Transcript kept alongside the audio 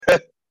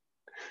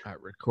All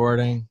right,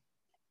 recording.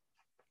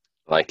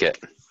 Like it.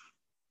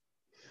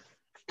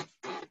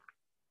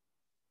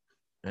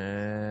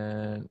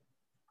 And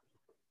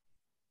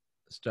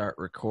start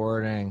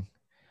recording.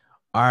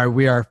 All right,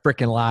 we are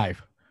freaking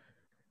live.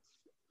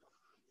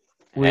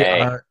 We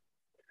are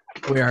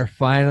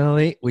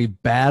finally, we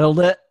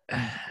battled it,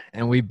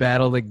 and we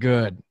battled it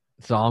good.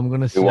 That's all I'm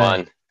gonna say. We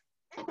won.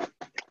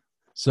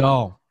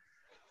 So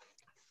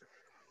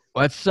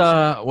let's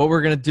what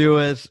we're gonna do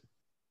is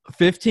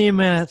 15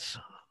 minutes,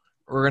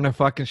 we're gonna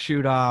fucking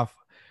shoot off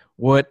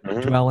what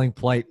Dwelling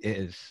Plight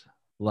is.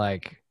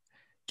 Like,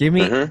 give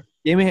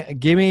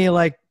me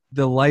like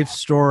the life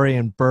story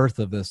and birth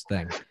of this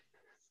thing.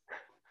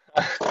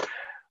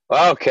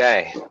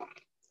 Okay.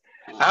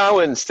 I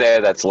wouldn't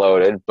say that's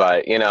loaded,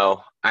 but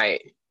I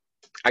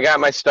got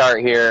my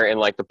start here in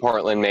like the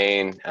Portland,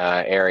 Maine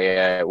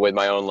area with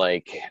my own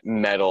like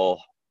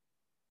metal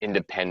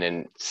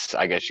independence,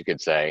 I guess you could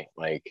say.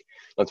 Like,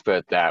 let's put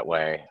it that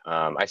way.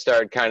 I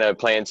started kind of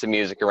playing some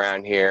music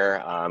around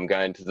here,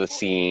 got into the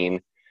scene,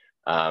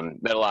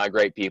 met a lot of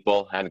great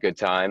people, had a good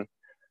time.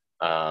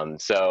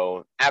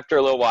 So after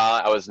a little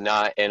while, I was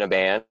not in a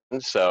band,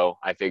 so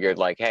I figured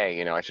like,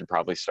 hey, I should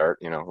probably start,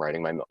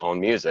 writing my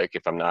own music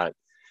if I'm not,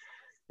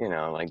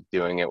 like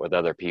doing it with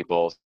other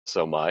people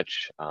so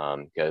much,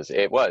 because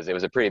it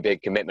was a pretty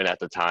big commitment at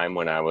the time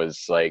when I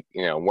was like,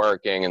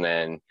 working and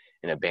then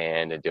in a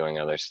band and doing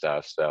other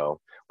stuff. So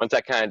once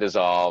that kind of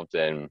dissolved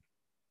and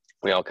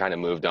we all kind of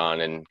moved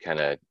on in kind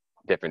of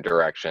different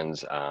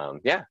directions,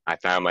 I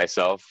found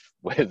myself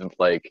with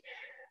like,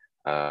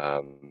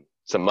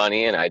 some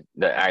money, and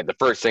the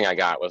first thing I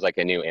got was like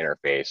a new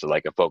interface, so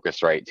like a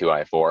Focusrite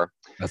 2i4.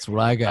 That's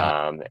what I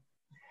got.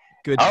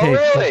 Good oh,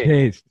 taste. Really? Good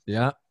taste.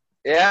 Yeah.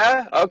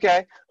 Yeah.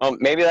 Okay.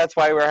 Maybe that's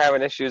why we're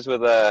having issues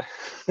with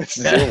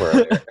Zoom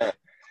earlier.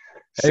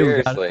 Hey,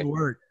 we got it to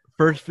work.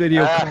 First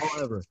video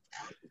call ever.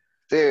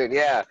 Dude,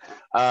 yeah.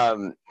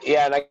 And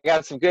I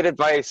got some good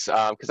advice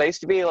because I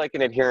used to be like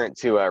an adherent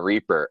to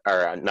Reaper,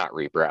 or not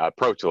Reaper,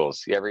 Pro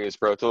Tools. You ever use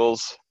Pro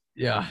Tools?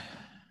 Yeah.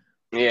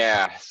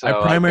 Yeah. So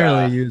I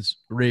primarily use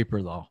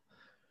Reaper though.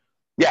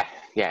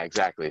 Yeah,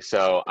 exactly.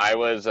 So I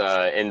was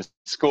in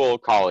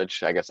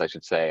college, I guess I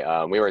should say.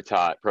 We were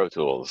taught Pro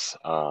Tools,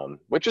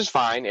 which is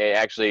fine. It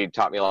actually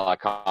taught me a lot of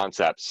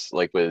concepts,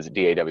 like with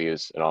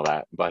DAWs and all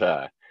that.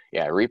 But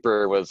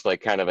Reaper was like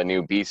kind of a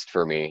new beast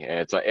for me. And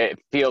it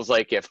feels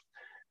like if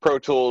Pro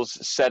Tools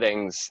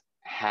settings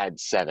had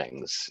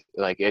settings,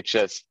 like it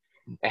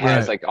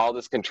has like all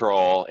this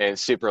control and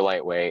it's super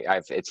lightweight.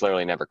 It's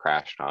literally never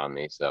crashed on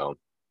me. So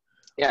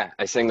yeah,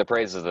 I sing the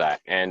praises of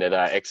that, and it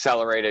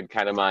accelerated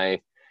kind of my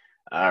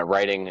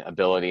writing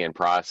ability and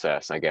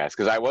process, I guess,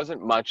 because I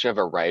wasn't much of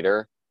a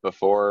writer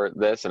before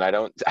this, and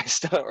I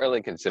still don't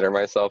really consider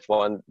myself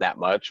one that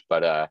much,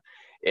 but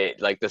it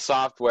like the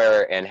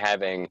software and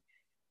having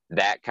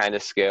that kind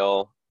of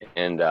skill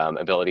and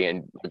ability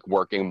and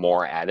working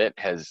more at it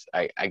has,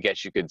 I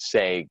guess you could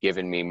say,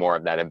 given me more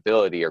of that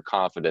ability or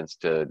confidence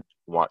to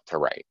want to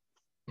write.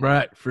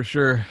 Right, for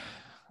sure.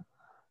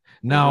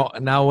 Now,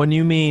 when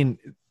you mean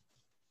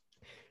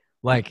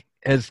like,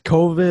 has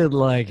COVID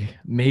like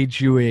made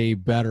you a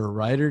better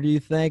writer, do you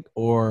think?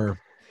 Or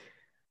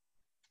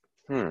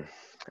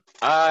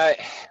I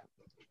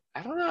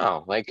don't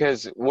know. Like,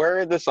 because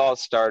where this all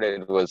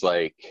started was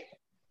like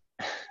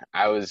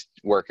I was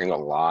working a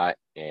lot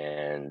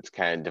and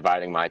kind of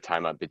dividing my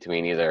time up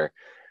between either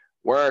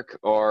work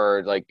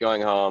or like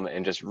going home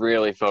and just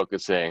really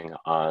focusing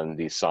on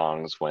these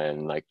songs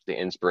when like the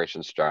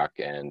inspiration struck.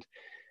 And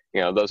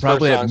those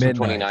probably first at songs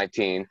from midnight.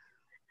 2019.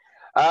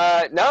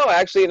 No,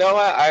 actually,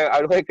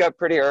 I'd wake up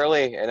pretty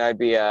early and I'd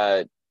be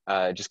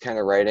just kind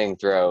of writing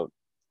throughout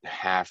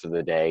half of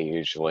the day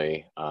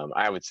usually.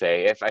 I would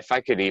say if I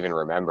could even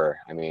remember.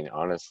 I mean,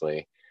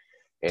 honestly,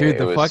 dude,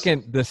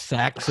 the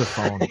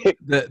saxophone.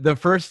 the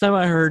first time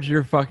I heard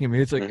your fucking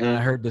music and I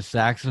heard the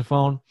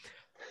saxophone,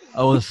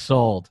 I was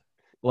sold.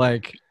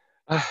 Like,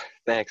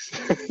 thanks.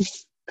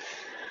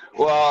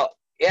 Well,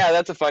 yeah,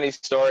 that's a funny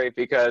story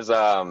because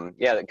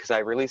because I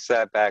released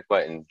that back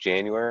in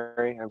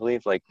January, I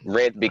believe, like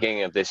right at the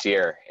beginning of this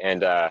year,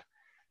 and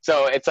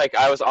so it's like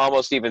I was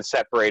almost even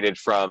separated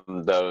from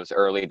those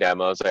early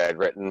demos I had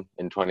written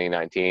in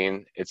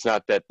 2019. It's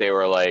not that they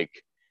were like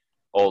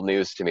old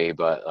news to me,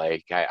 but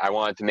like I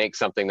wanted to make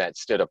something that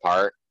stood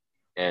apart,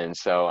 and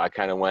so I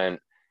kind of went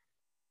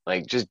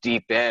like just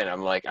deep in.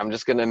 I'm like, I'm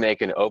just gonna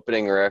make an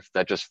opening riff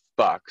that just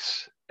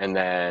fucks. And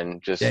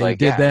then just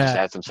just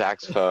add some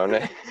saxophone.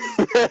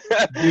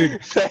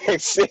 Dude,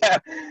 thanks. Yeah.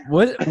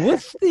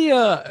 What's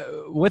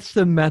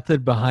the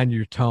method behind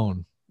your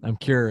tone? I'm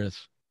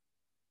curious.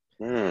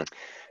 Yeah,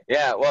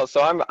 well,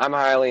 so I'm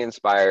highly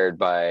inspired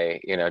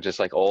by just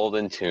like old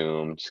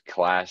Entombed,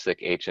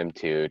 classic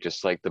HM2,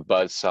 just like the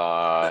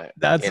buzzsaw.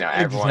 That's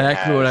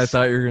exactly what I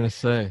thought you were gonna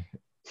say.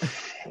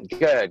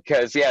 Good,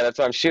 because that's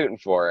what I'm shooting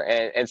for,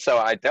 and so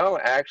I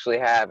don't actually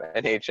have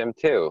an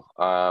HM2.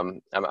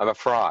 I'm a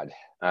fraud.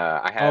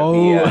 I have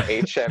the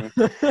HM.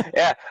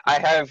 Yeah, I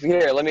have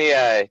here. Let me,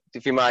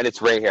 if you mind,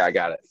 it's right here. I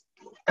got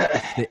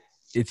it.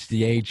 it's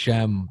the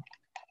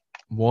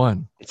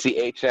HM1. It's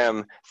the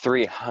HM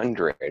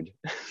 300.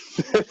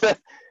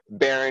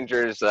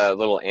 Behringer's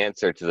little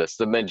answer to this,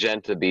 the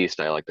magenta beast,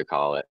 I like to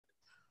call it.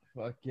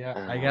 Fuck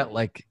yeah! I got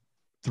like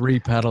 3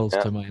 pedals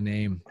to my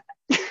name.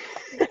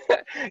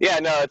 Yeah,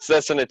 no, it's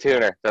this and a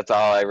tuner. That's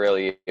all I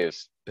really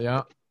use.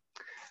 Yeah.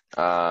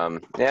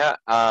 And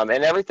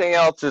everything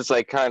else is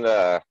like kind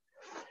of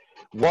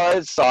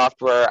was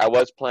software. I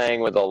was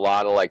playing with a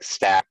lot of like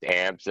stacked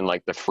amps and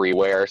like the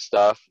freeware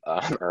stuff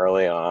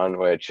early on,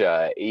 which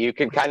you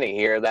can kind of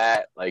hear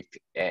that. Like,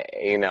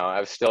 you know,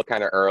 I was still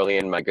kind of early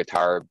in my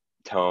guitar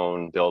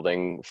tone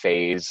building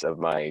phase of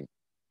my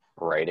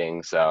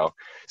writing, so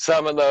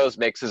some of those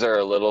mixes are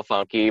a little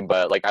funky,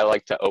 but like I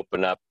like to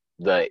open up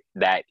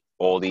that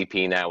old EP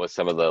now with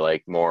some of the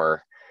like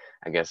more,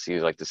 I guess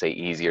you like to say,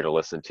 easier to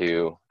listen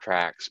to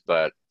tracks.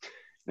 But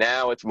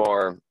now it's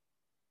more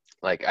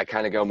like I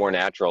kind of go more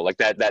natural, like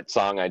that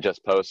song I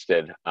just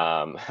posted,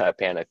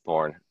 Panic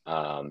Porn.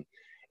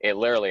 It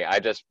literally, I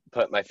just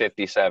put my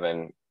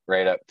 57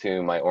 right up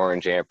to my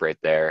orange amp right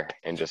there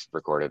and just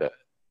recorded it.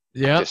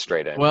 Yeah, just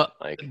straight in. Well,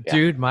 like,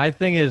 dude, my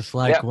thing is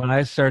like when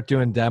I start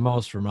doing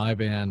demos for my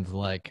band,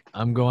 like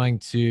I'm going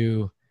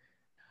to,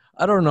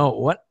 I don't know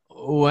what.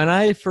 When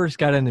I first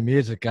got into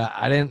music,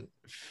 I didn't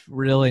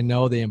really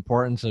know the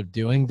importance of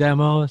doing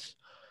demos,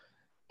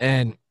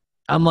 and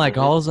I'm like,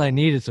 all I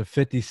need is a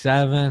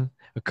 57,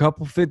 a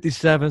couple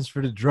 57s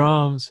for the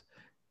drums,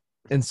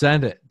 and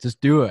send it.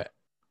 Just do it.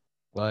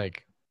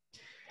 Like,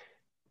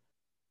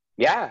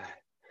 yeah.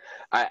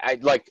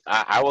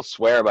 I will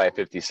swear by a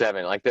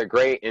 57. Like, they're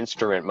great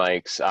instrument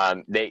mics.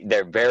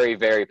 They're very,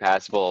 very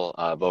passable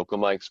vocal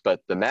mics,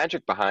 but the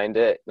magic behind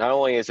it, not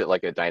only is it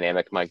like a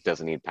dynamic mic,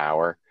 doesn't need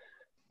power.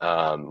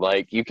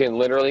 Like you can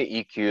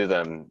literally EQ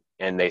them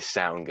and they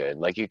sound good.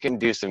 Like you can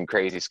do some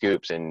crazy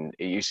scoops and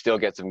you still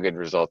get some good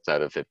results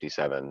out of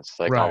 57s,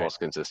 like almost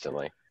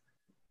consistently.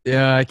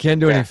 Yeah, I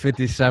can't do any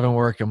 57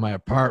 work in my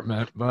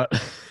apartment, but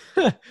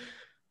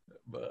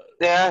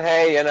yeah,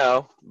 hey, you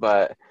know,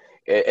 but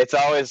it's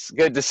always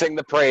good to sing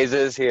the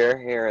praises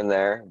here and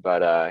there.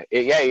 But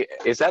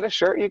is that a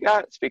shirt you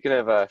got? Speaking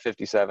of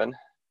 57.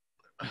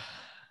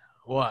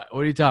 What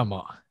are you talking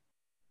about?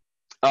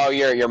 Oh,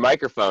 your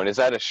microphone. Is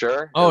that a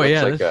Shure? Oh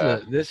yeah, like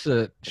this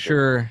is a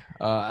Shure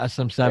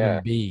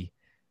SM7B.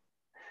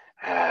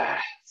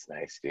 It's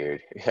nice,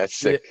 dude. That's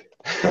sick.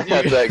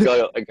 That's like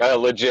a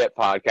legit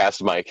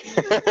podcast mic.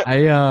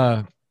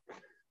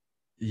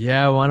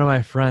 One of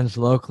my friends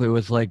locally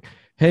was like,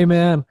 "Hey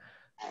man,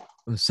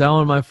 I'm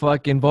selling my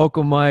fucking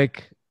vocal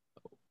mic.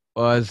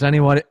 Does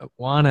anyone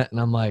want it?"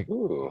 And I'm like,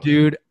 "Ooh.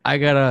 Dude, I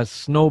got a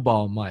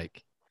Snowball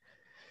mic."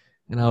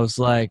 And I was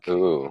like,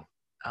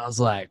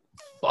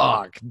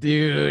 fuck,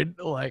 dude.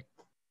 Like,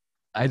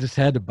 I just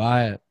had to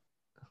buy it.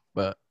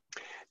 But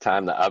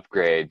time to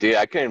upgrade. Dude,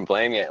 I couldn't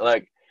blame you.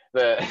 Like,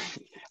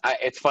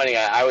 it's funny.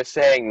 I was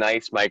saying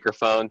nice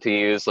microphone to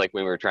use, like,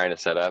 when we were trying to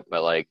set up,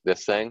 but, like,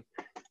 this thing,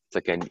 it's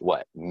like a,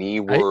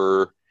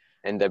 Neewer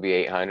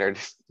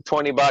NW800.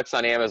 $20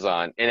 on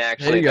Amazon. And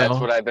actually, that's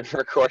what I've been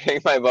recording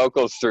my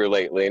vocals through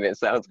lately, and it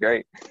sounds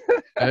great.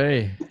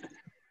 Hey.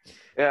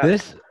 Yeah.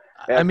 This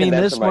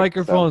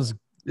microphone's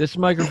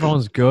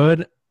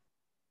good.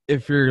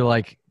 If you're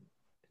like,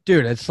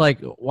 dude, it's like,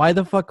 why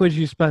the fuck would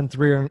you spend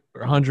 $300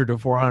 to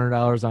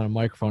 $400 on a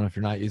microphone if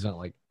you're not using it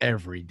like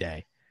every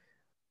day?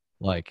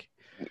 Like,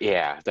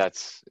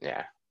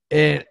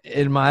 And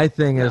my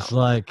thing is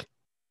like,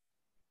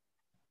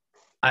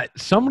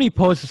 somebody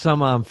posted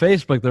something on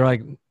Facebook. They're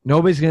like,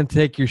 nobody's gonna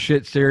take your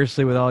shit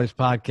seriously with all these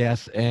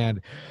podcasts,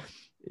 and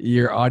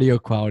your audio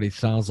quality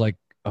sounds like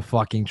a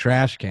fucking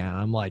trash can.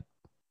 I'm like,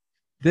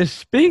 this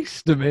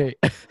speaks to me.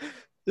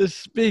 This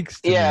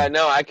speaks to me. Yeah,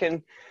 no, I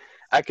can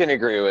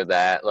agree with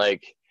that.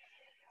 Like,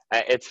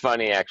 it's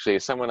funny, actually.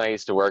 Someone I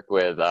used to work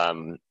with,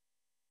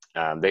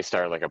 they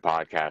started like a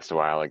podcast a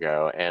while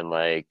ago, and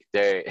like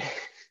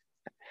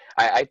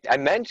I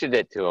mentioned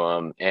it to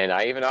them, and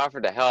I even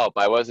offered to help.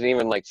 I wasn't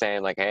even like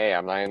saying like, hey,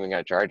 I'm not even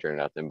gonna charge you or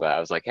nothing, but I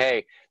was like,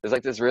 hey, there's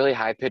like this really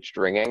high pitched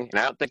ringing, and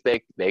I don't think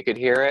they could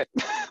hear it,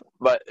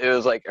 but it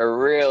was like a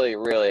really,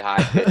 really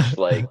high pitched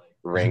like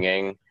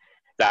ringing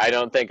that I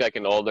don't think like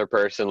an older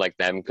person like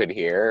them could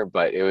hear,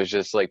 but it was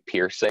just like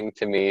piercing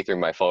to me through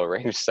my full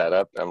range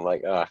setup. I'm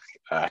like, oh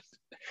God.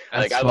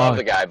 Like, I love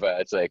the guy,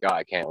 but it's like, oh,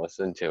 I can't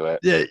listen to it.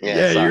 Yeah,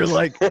 you're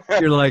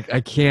like,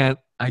 I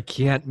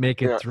can't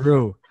make it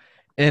through.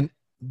 And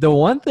the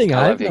one thing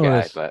I've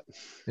noticed,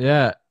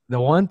 the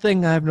one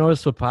thing I've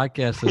noticed with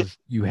podcasts is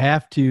you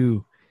have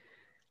to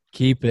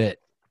keep it.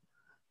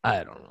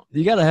 I don't know.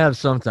 You got to have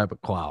some type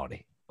of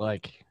quality.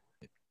 Like,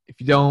 if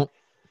you don't,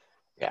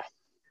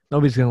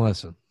 nobody's gonna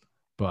listen.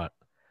 But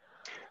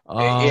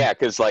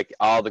because like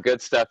all the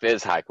good stuff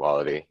is high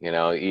quality. You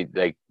know,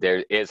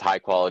 there is high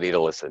quality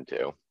to listen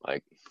to.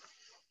 Like,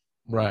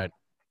 right.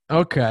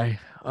 Okay.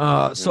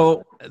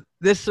 So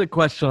this is a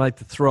question I like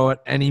to throw at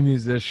any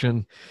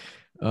musician.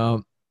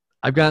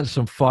 I've gotten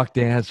some fucked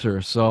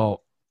answers.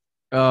 So,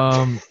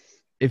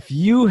 if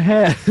you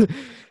had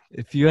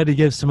to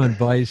give some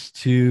advice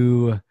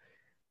to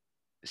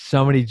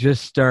somebody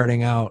just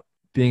starting out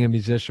being a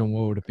musician,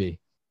 what would it be?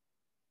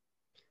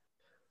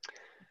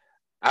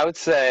 I would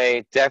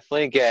say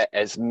definitely get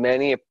as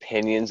many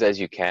opinions as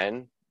you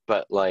can,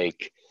 but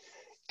like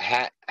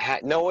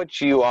know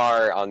what you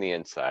are on the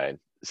inside.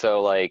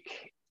 So like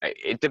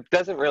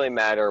doesn't really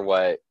matter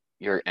what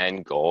your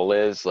end goal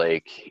is.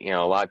 Like, you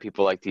know, a lot of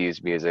people like to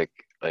use music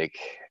like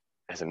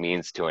as a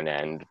means to an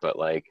end, but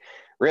like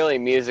really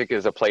music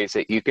is a place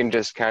that you can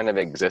just kind of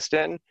exist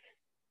in.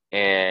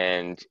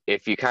 And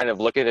if you kind of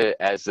look at it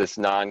as this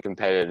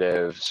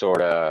non-competitive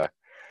sort of,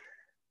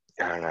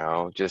 I don't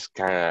know, just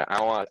kind of, I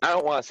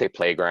don't want to say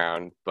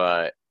playground,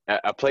 but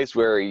a place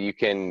where you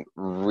can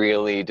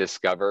really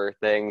discover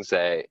things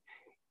that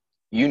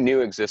you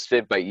knew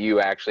existed, but you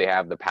actually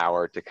have the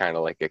power to kind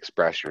of like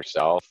express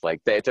yourself.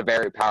 Like it's a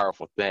very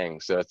powerful thing.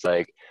 So it's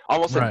like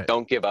almost a Right.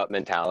 don't give up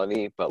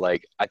mentality, but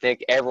like I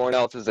think everyone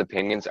else's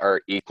opinions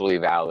are equally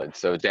valid.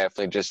 So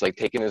definitely just like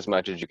taking as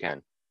much as you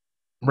can.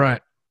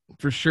 Right.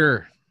 For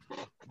sure.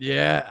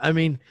 Yeah. I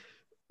mean,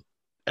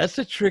 that's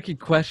a tricky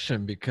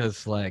question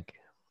because like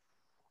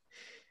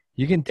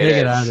you can take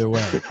it either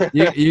way.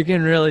 You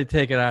can really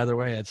take it either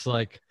way. It's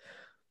like,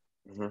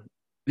 Mhm.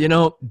 you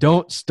know,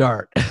 don't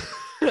start.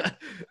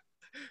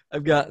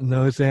 I've gotten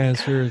those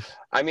answers.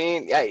 I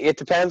mean, yeah, it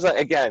depends on,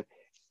 again,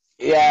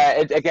 yeah,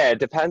 it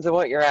depends on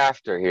what you're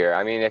after here.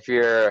 I mean, if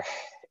you're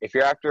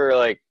after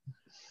like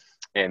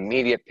an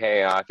immediate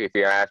payoff, if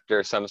you're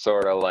after some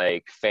sort of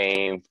like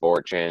fame,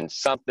 fortune,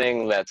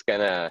 something that's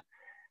gonna,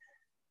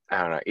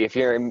 I don't know, if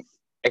you're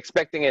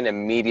expecting an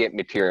immediate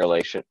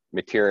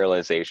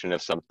materialization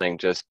of something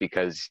just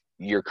because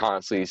you're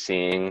constantly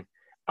seeing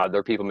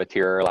other people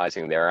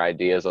materializing their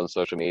ideas on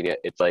social media,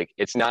 it's like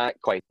it's not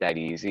quite that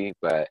easy.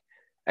 But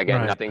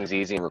again, Right. nothing's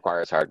easy and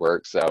requires hard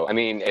work. So I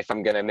mean, if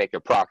I'm gonna make a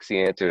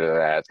proxy answer to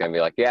that, it's gonna be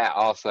like, yeah,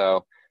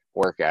 also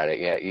work at it.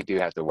 Yeah, you do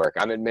have to work.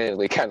 I'm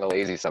admittedly kind of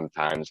lazy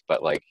sometimes,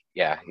 but like,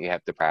 yeah, you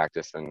have to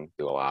practice and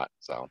do a lot.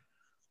 So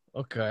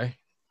Okay.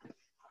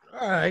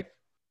 All right.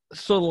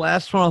 So the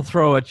last one I'll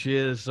throw at you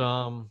is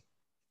okay.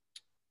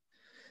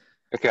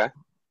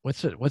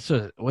 what's a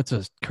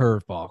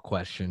curveball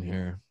question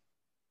here?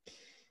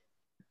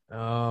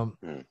 Hmm.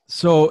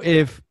 So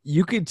if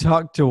you could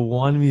talk to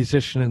one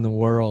musician in the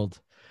world,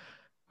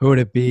 who would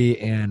it be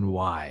and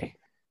why?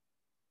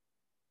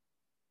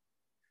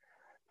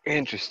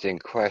 Interesting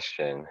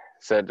question.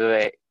 So do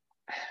they?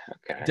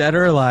 Okay. Dead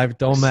or alive,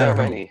 don't There's so matter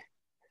who. many.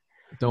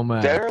 Don't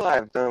Dead matter. or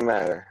alive, don't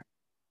matter.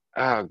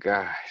 Oh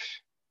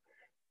gosh.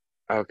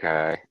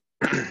 Okay.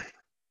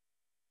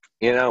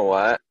 You know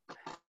what?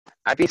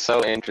 I'd be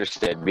so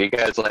interested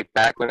because like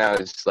back when I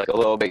was like a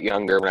little bit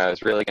younger, when I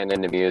was really getting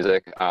into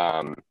music,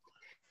 or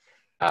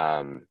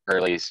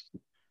at least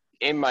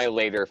in my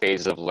later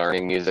phase of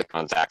learning music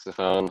on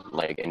saxophone,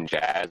 like in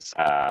jazz,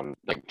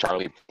 like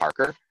Charlie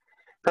Parker.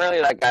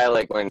 Apparently that guy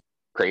like went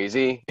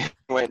crazy,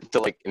 went to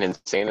like an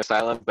insane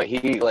asylum, but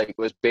he like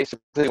was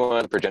basically one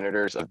of the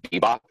progenitors of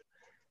bebop,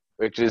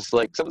 which is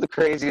like some of the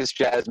craziest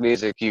jazz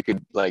music you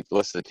could like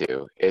listen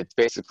to. It's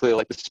basically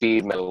like the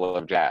speed metal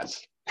of jazz.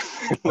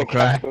 The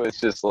guy Okay. was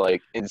just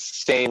like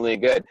insanely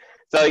good.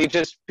 So you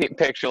just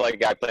picture like a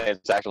guy playing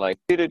saxophone like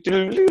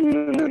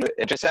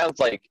it just sounds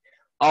like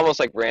almost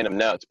like random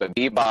notes, but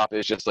bebop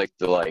is just like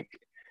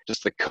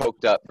just the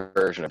coked up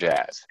version of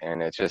jazz,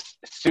 and it's just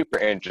super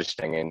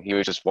interesting. And he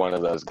was just one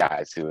of those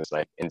guys who was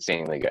like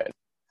insanely good.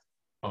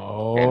 And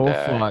Oh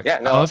fuck. yeah,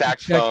 no, I'll have to check.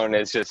 saxophone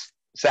is just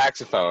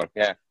saxophone.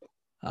 Yeah,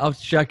 I'll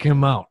check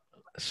him out.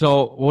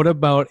 So what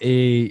about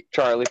a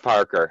Charlie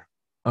Parker.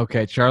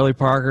 okay, Charlie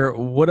Parker?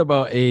 What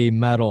about a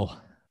metal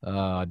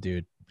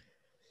dude?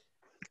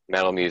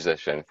 Metal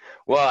musician.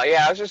 Well,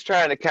 yeah, I was just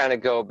trying to kind of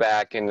go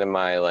back into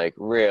my like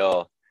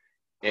real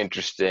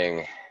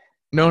interesting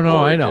No,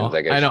 I origins, know. I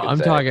I guess know. you could I'm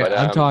say. talking But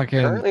I'm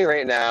talking currently,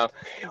 right now,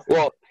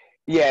 well,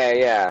 yeah,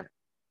 yeah.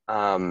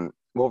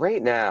 Well,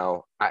 right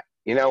now,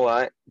 you know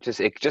what?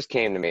 It just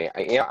came to me.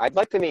 I'd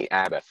like to meet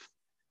Abbott.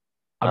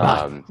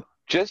 about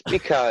Just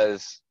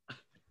because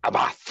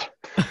Abbott.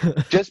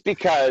 Just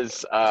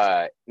because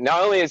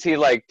not only is he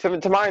like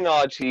to my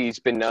knowledge he's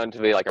been known to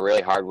be like a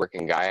really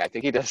hardworking guy. I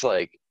think he does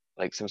like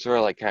some sort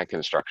of like kind of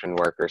construction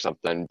work or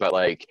something, but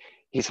like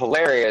he's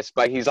hilarious,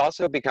 but he's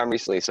also become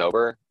recently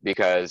sober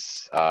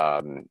because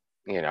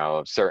you know,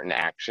 of certain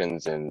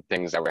actions and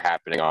things that were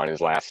happening on his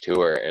last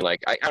tour. And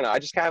like I don't know, I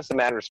just kind of have some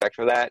mad respect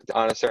for that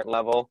on a certain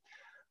level.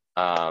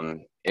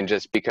 And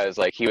just because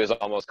like he was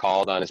almost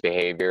called on his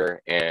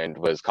behavior and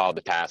was called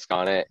to task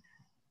on it,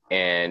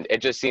 and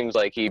it just seems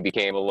like he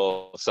became a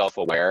little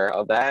self-aware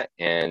of that.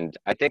 And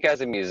I think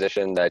as a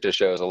musician that just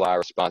shows a lot of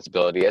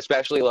responsibility,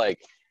 especially like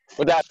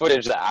with that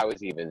footage that I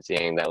was even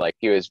seeing, that like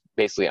he was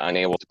basically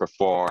unable to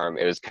perform.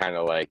 It was kind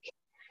of like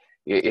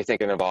you're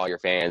thinking of all your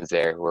fans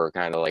there who are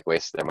kind of like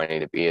wasting their money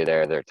to be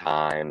there, their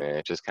time, and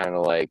it's just kind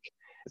of like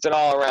it's an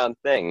all-around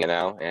thing, you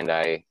know. And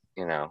I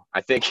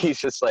think he's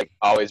just like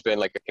always been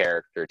like a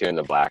character too in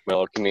the black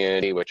metal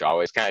community, which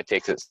always kind of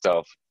takes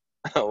itself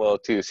a little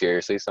too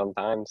seriously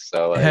sometimes.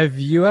 So like, have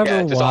you yeah,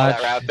 ever just all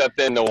that watched wrapped up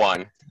into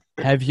one.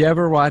 have you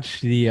ever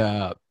watched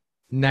the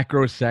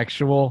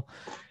necrosexual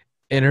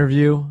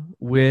interview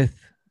with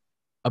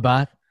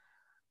Abad?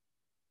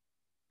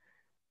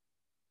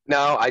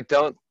 No, I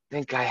don't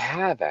think I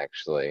have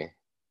actually.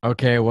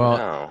 Okay, well,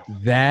 No.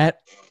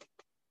 that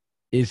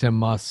is a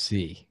must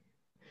see.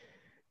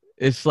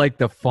 It's like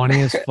the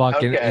funniest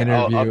fucking Okay,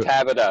 I'll interview.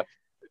 tab it up.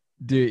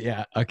 Dude,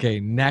 yeah. Okay,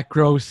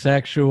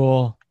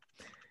 necrosexual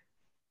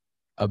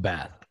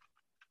Abad.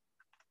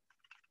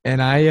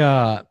 And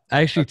I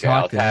actually Okay,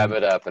 I'll talked to tab him.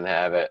 it up and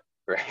have it.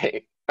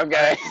 Right.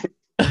 Okay.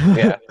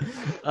 Yeah.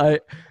 I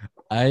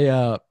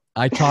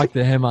I talked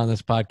to him on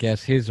this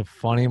podcast. He's a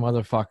funny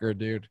motherfucker,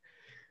 dude.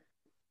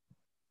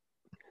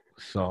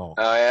 So,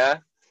 Oh yeah.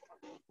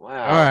 all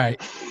Wow.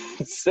 right.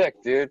 Sick,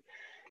 dude.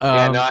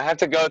 Yeah. No, Um, I have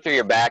to go through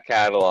your back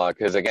catalog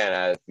because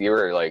again, you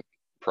were like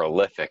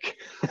prolific.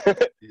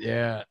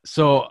 yeah.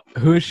 So,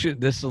 who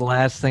should? This is the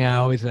last thing I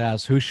always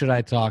ask. Who should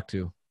I talk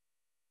to?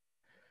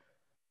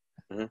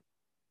 Mhm.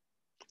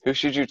 Who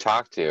should you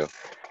talk to?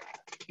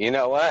 You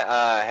know what?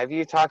 Have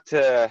you talked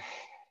to?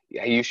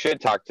 Yeah, you should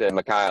talk to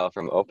Mikhail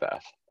from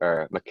Opeth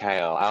or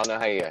Mikhail. I don't know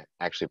how you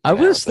actually I was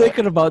pronounce it.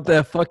 thinking about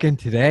that fucking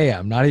today.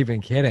 I'm not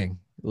even kidding.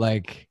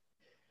 Like,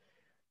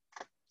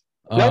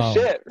 No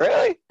shit,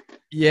 really?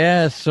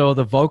 yeah. So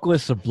the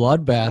vocalist of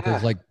Bloodbath Yeah.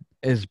 is like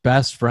is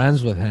best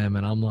friends with him,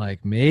 and I'm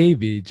like,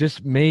 maybe,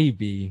 just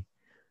maybe,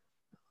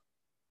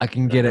 I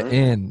can get it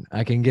in.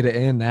 I can get it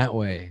in that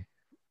way.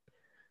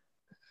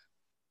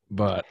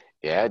 But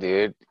Yeah,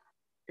 dude.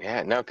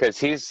 Yeah, no,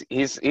 because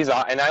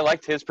and I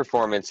liked his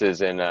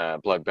performances in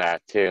Bloodbath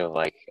too.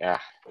 Like,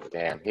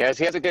 damn, he has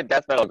a good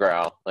death metal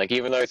growl. Like,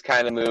 even though he's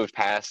kind of moved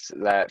past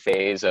that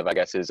phase of, I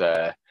guess, his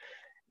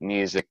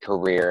music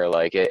career.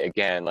 Like,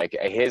 again, like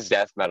his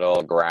death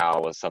metal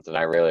growl was something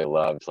I really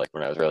loved. Like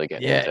when I was really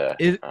getting yeah,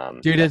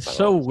 into, dude, death it's metal,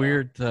 so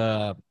weird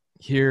to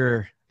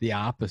hear the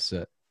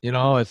opposite. You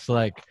know, it's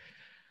like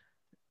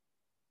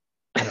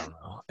I don't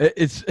know.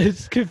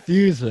 It's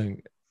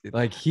confusing.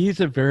 Like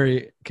he's a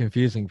very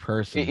confusing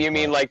person. You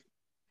mean but- like?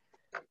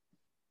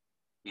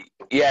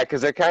 Yeah,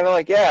 because they're kind of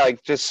like, yeah,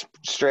 like just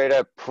straight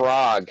up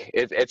prog.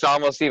 It's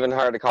almost even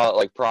hard to call it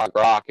like prog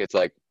rock. It's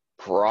like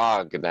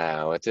prog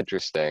now. It's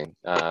interesting,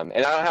 and I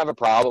don't have a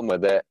problem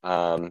with it,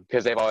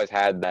 because they've always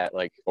had that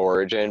like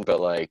origin. But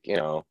like,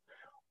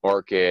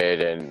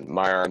 Orchid and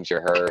My Arms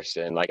Your Hearse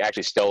and like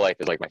actually Still Life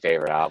is like my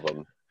favorite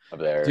album of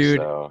theirs. Dude.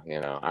 So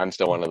I'm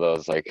still one of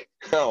those like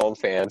old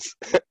fans.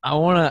 I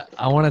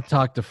wanna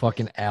talk to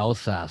fucking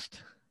Alcest.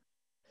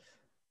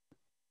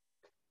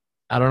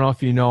 I don't know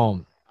if you know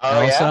him.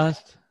 Oh yeah,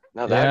 Alcest?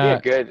 no,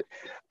 that'd be a good.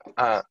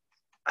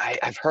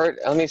 I've heard.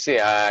 Let me see,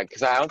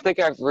 because I don't think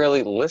I've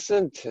really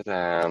listened to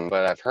them,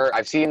 but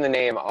I've seen the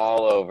name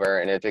all over,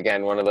 and it's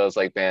again one of those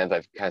like bands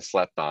I've kind of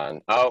slept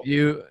on. Oh,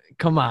 You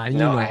come on, you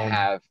no, know I him.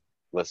 have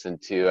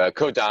listened to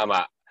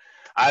Kodama.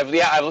 I've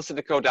listened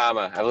to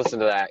Kodama. I've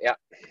listened to that. Yeah,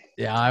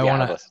 Yeah,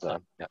 I've listened to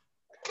them. Yeah,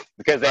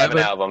 because they have an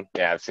album.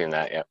 Yeah, I've seen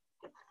that. Yeah.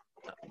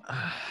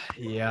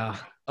 Yeah.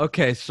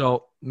 Okay,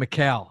 so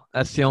Mikhail,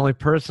 that's the only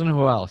person.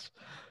 Who else?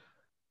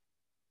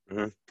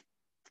 Mm-hmm.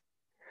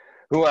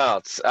 Who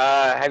else?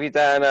 Have you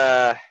done?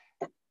 Let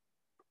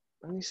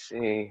me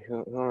see.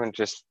 Who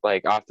just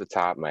like off the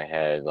top of my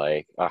head?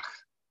 Like,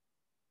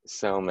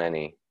 so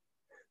many.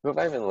 Who have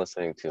I been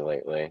listening to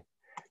lately?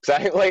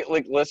 Because I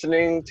like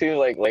listening to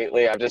like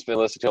lately. I've just been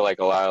listening to like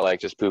a lot of like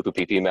just poo poo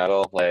pee pee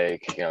metal,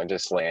 like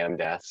just slam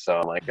death. So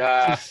I'm like,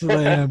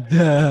 Slam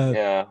death.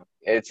 Yeah,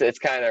 it's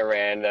kind of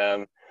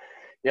random.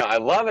 I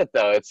love it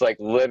though. It's like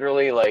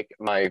literally like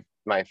my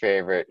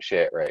favorite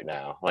shit right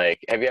now. Like,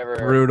 have you ever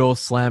Brutal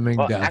slamming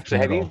death actually,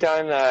 metal. have you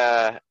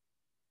done?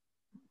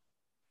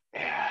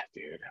 Yeah,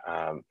 dude.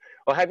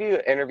 Well, have you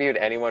interviewed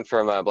anyone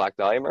from Black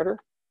Dahlia Murder?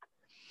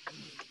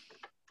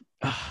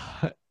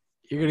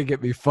 You're gonna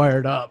get me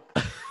fired up,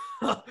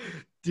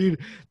 dude.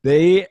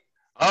 They.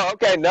 Oh,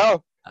 okay.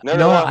 No.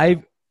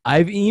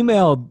 I've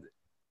emailed.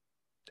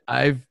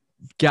 I've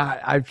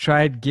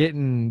tried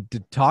getting to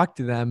talk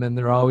to them, and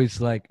they're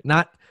always like,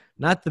 not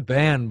the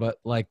band, but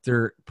like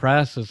their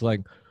press is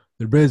like,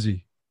 they're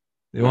busy.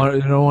 They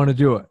don't want to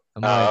do it.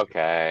 I'm like,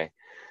 okay.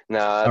 No,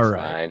 that's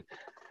fine.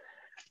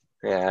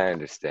 Yeah, I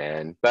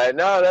understand. But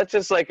no, that's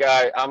just like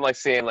I'm like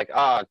seeing like,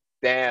 oh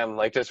damn,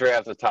 like just right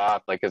off the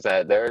top, like is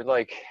that they're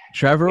like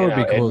Trevor would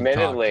be cool.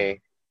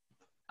 Admittedly,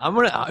 I'm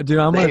gonna talk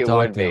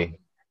to him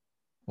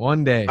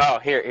one day. Oh,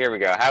 here we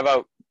go. How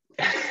about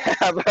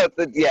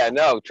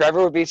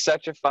Trevor would be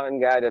such a fun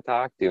guy to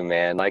talk to,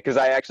 man. Like, cause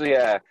I actually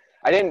I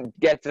didn't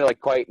get to like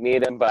quite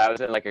meet him, but I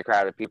was in like a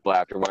crowd of people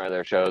after one of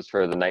their shows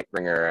for the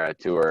Nightbringer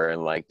tour,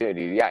 and like, dude,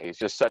 he's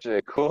just such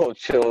a cool,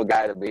 chill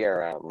guy to be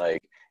around.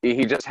 Like,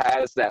 he just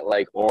has that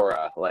like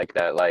aura, like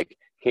that like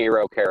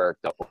hero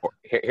character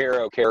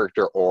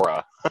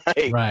aura.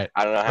 Like, right.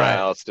 I don't know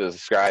how else to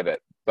describe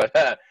it, but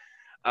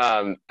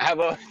how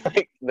about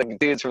like the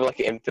dudes from like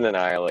Infant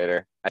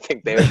Annihilator? I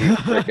think they would be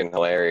freaking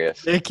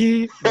hilarious.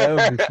 Nicky, that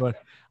would be fun.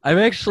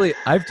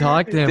 I've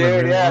talked to him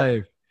in real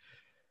life.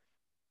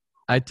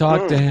 I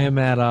talked to him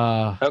at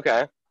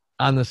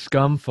on the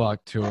Scumfuck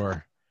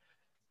tour.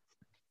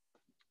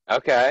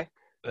 Okay.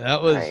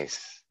 That was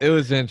Nice. it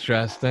was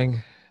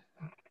interesting,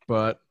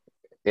 but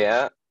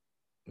Yeah.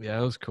 yeah,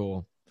 it was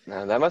cool.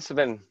 No, that must have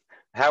been.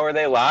 How were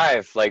they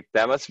live? Like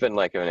that must have been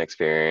like an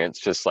experience,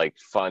 just like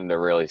fun to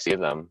really see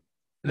them.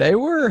 They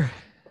were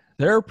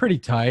pretty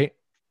tight.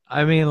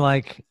 I mean,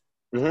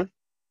 Hmm.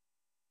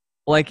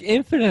 like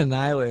Infinite All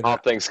Annihilator.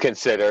 things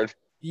considered.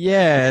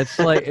 Yeah,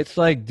 it's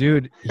like,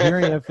 dude,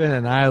 hearing Infinite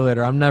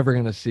Annihilator, I'm never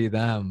gonna see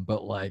them.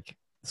 But like,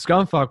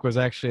 Scumfuck was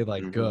actually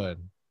like Hmm.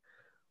 good.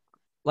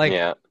 Like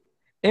Yeah.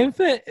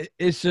 Infinite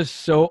is just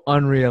so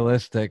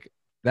unrealistic.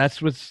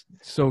 That's what's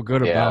so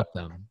good Yeah. about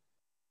them.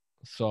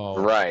 So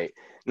Right.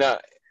 No.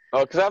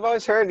 Oh, because I've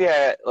always heard,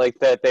 yeah, like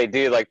that they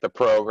do like the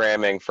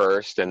programming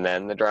first and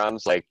then the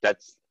drums. Like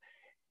that's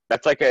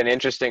like an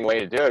interesting way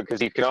to do it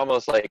because you can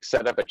almost like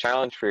set up a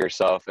challenge for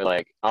yourself and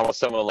like almost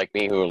someone like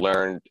me who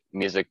learned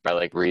music by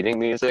like reading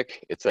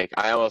music. It's like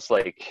I almost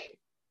like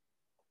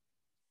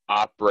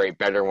operate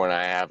better when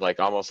I have like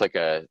almost like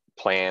a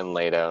plan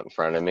laid out in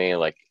front of me,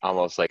 like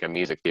almost like a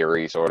music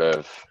theory sort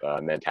of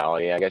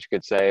mentality, I guess you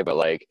could say. But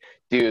like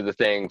do the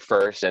thing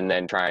first and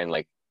then try and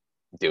like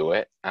do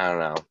it. I don't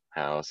know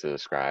how else to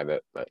describe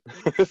it, but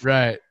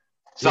right.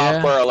 Yeah.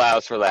 software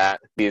allows for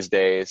that these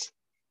days.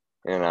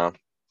 You know.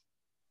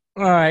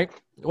 All right.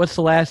 What's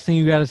the last thing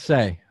you got to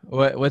say?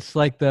 What's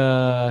like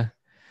the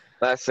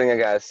Last thing I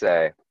gotta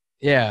say.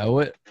 yeah?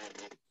 What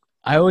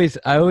I always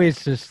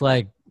just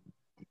like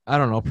I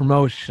don't know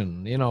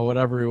promotion. You know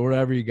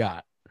whatever you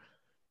got.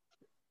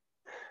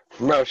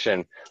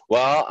 Promotion.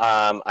 Well,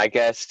 I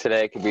guess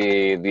today could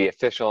be the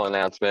official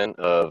announcement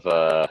of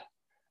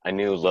a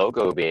new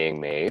logo being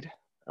made.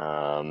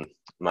 Um,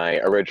 my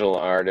original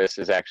artist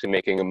is actually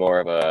making a more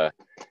of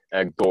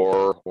a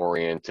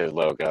gore-oriented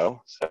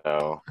logo,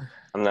 so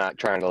I'm not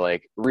trying to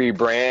like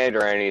rebrand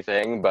or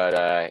anything,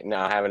 but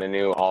now having a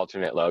new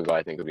alternate logo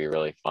I think would be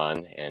really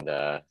fun, and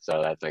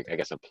so that's like I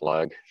guess a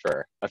plug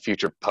for a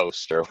future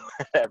post or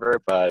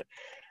whatever. But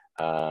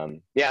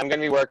yeah, I'm gonna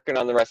be working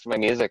on the rest of my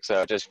music,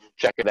 so just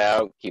check it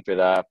out, keep it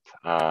up,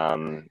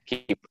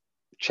 keep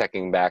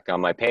checking back on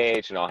my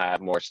page, and I'll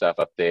have more stuff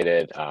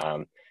updated.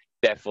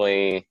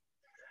 Definitely,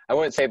 I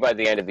wouldn't say by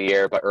the end of the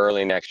year, but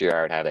early next year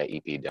I would have that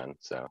EP done.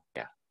 So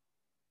yeah.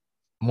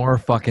 More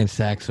fucking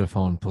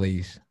saxophone,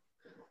 please.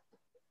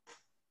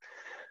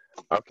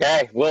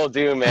 Okay, will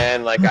do,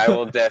 man. Like I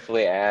will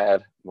definitely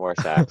add more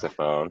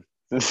saxophone.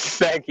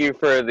 Thank you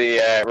for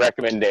the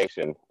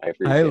recommendation. I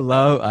appreciate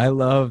that. I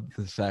love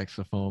the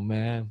saxophone,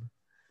 man.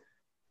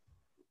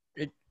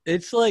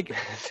 It's like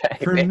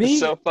for It's me,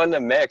 so fun to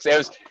mix. It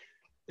was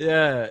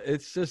yeah,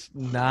 it's just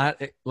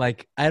not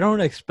like I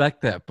don't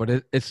expect that, but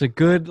it's a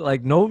good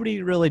like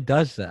nobody really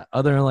does that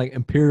other than like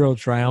Imperial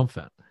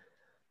Triumphant.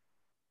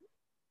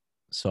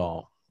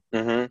 So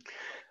hmm.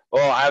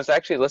 Well, I was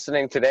actually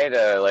listening today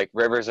to like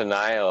Rivers of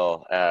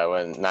Nile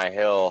when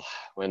Nihil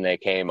when they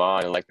came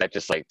on, and like that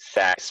just like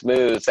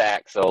smooth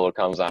sax solo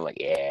comes on. Like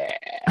yeah,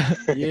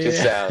 it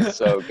just yeah, sounds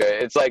so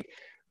good. It's like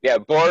yeah,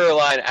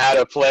 borderline out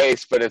of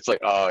place, but it's like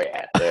oh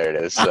yeah, there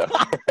it is. So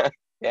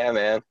yeah,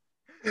 man.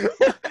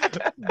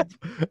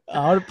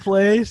 out of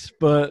place,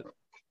 but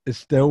it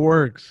still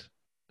works.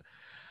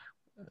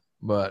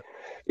 But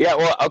Yeah,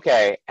 well,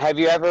 okay. Have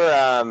you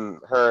ever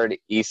heard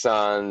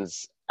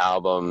Isan's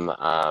album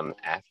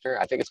After?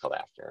 I think it's called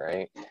After,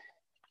 right?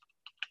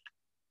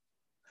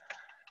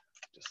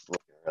 Just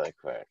looking really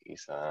quick.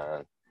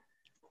 Isan.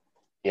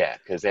 Yeah,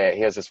 because he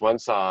has this one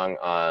song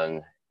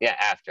on yeah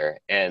After,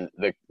 and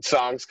the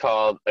song's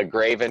called "A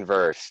Graven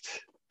Verse."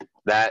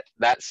 That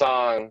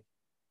song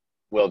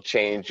will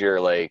change your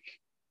like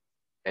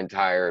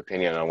entire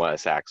opinion on what a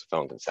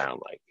saxophone can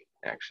sound like.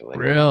 Actually,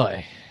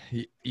 really,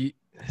 you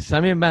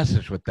send me a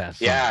message with that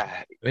song.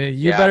 yeah, You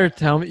yeah, better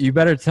tell me. You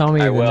better tell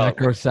me I the will.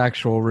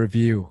 necrosexual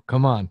review.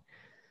 Come on.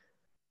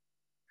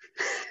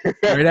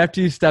 Right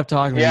after you stop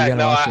talking, you Yeah, gotta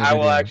no, watch the I will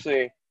video.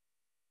 actually.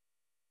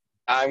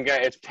 I'm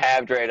gonna. It's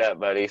tabbed right up,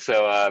 buddy.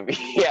 So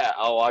yeah,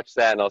 I'll watch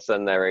that and I'll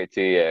send that right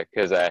to you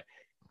because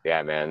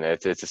yeah, man,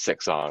 it's a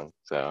sick song.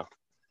 So,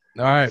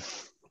 All right.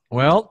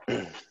 Well,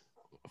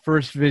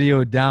 first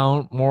video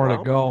down, more to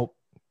well, go.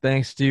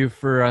 Thanks to you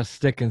for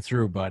sticking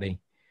through, buddy.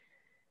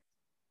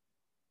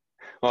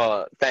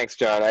 well, thanks,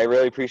 John. I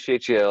really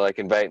appreciate you like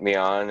inviting me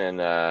on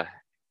and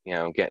you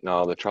know getting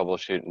all the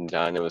troubleshooting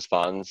done. It was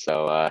fun.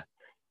 So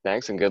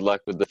thanks and good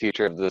luck with the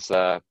future of this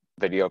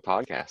video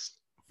podcast.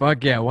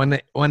 Fuck yeah! When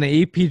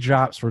the EP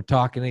drops, we're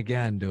talking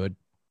again, dude.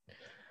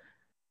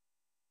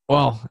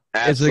 Well,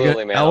 is it a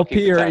Absolutely, man. I'll keep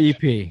LP in or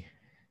touch. EP?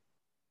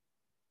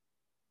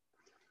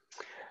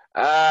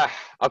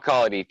 I'll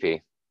call it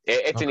EP.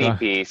 It's an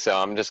Okay. EP, so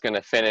I'm just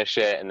gonna finish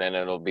it and then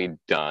it'll be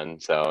done.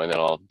 So and then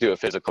I'll do a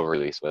physical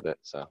release with it.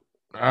 So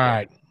All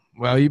right.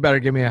 Well, you better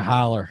give me a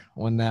holler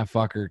when that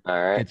fucker all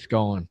right. gets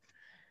going.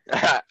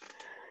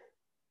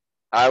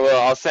 I will.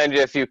 I'll send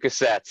you a few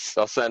cassettes.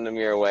 I'll send them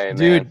your way,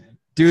 Dude, man.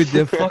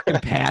 the fucking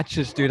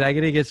patches, dude. I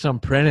gotta get some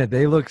printed.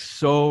 They look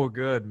so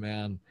good,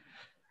 man.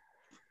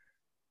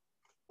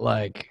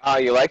 Like, Oh,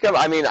 you like them?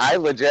 I mean, I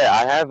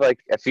have like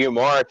a few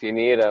more if you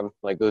need them.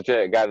 Like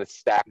legit, got a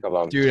stack of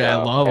them. dude, I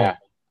So love them. yeah.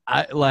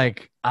 I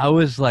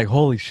was like,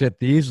 holy shit,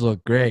 these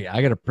look great.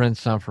 I gotta print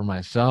some for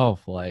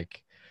myself.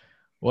 Like,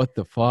 what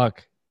the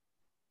fuck?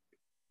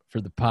 For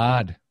the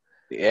pod.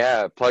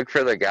 Yeah, plug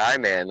for the guy,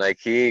 man. Like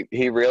he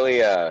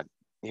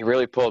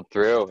really pulled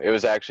through. It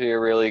was actually a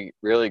really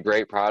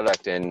great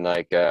product, and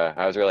like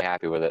I was really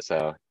happy with it.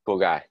 So cool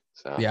guy.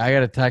 So Yeah, I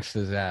gotta text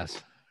his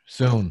ass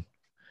soon.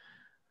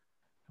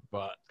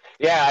 But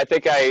yeah,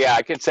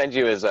 I could send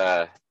you his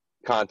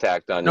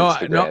contact on no,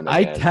 Instagram I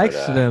again, but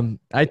texted him.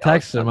 I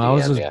texted I'll him. I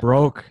was DM just you.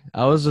 broke.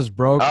 I was just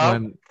broke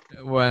Oh.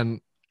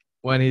 when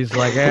he's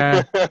like,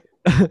 yeah.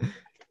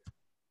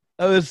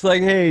 I was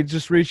like, hey,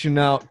 just reaching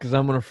out because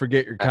I'm gonna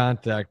forget your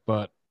contact,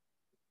 but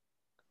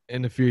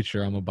in the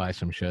future I'm gonna buy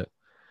some shit.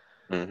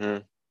 Mm-hmm.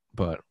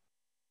 But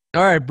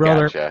all right,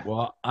 brother. Gotcha.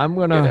 Well, I'm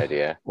Good gonna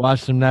idea.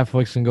 watch some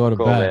Netflix and go to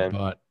Cool, bed, man.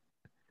 but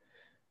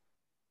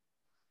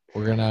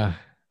we're gonna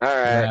All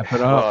right. wrap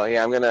it up. Well,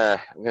 yeah, I'm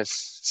gonna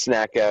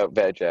snack out,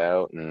 veg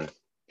out, and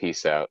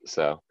peace out.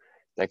 So,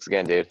 thanks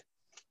again, dude.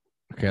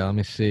 Okay, let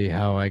me see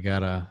how I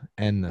gotta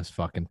end this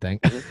fucking thing.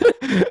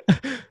 Mhm.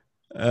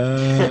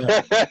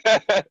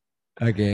 Okay.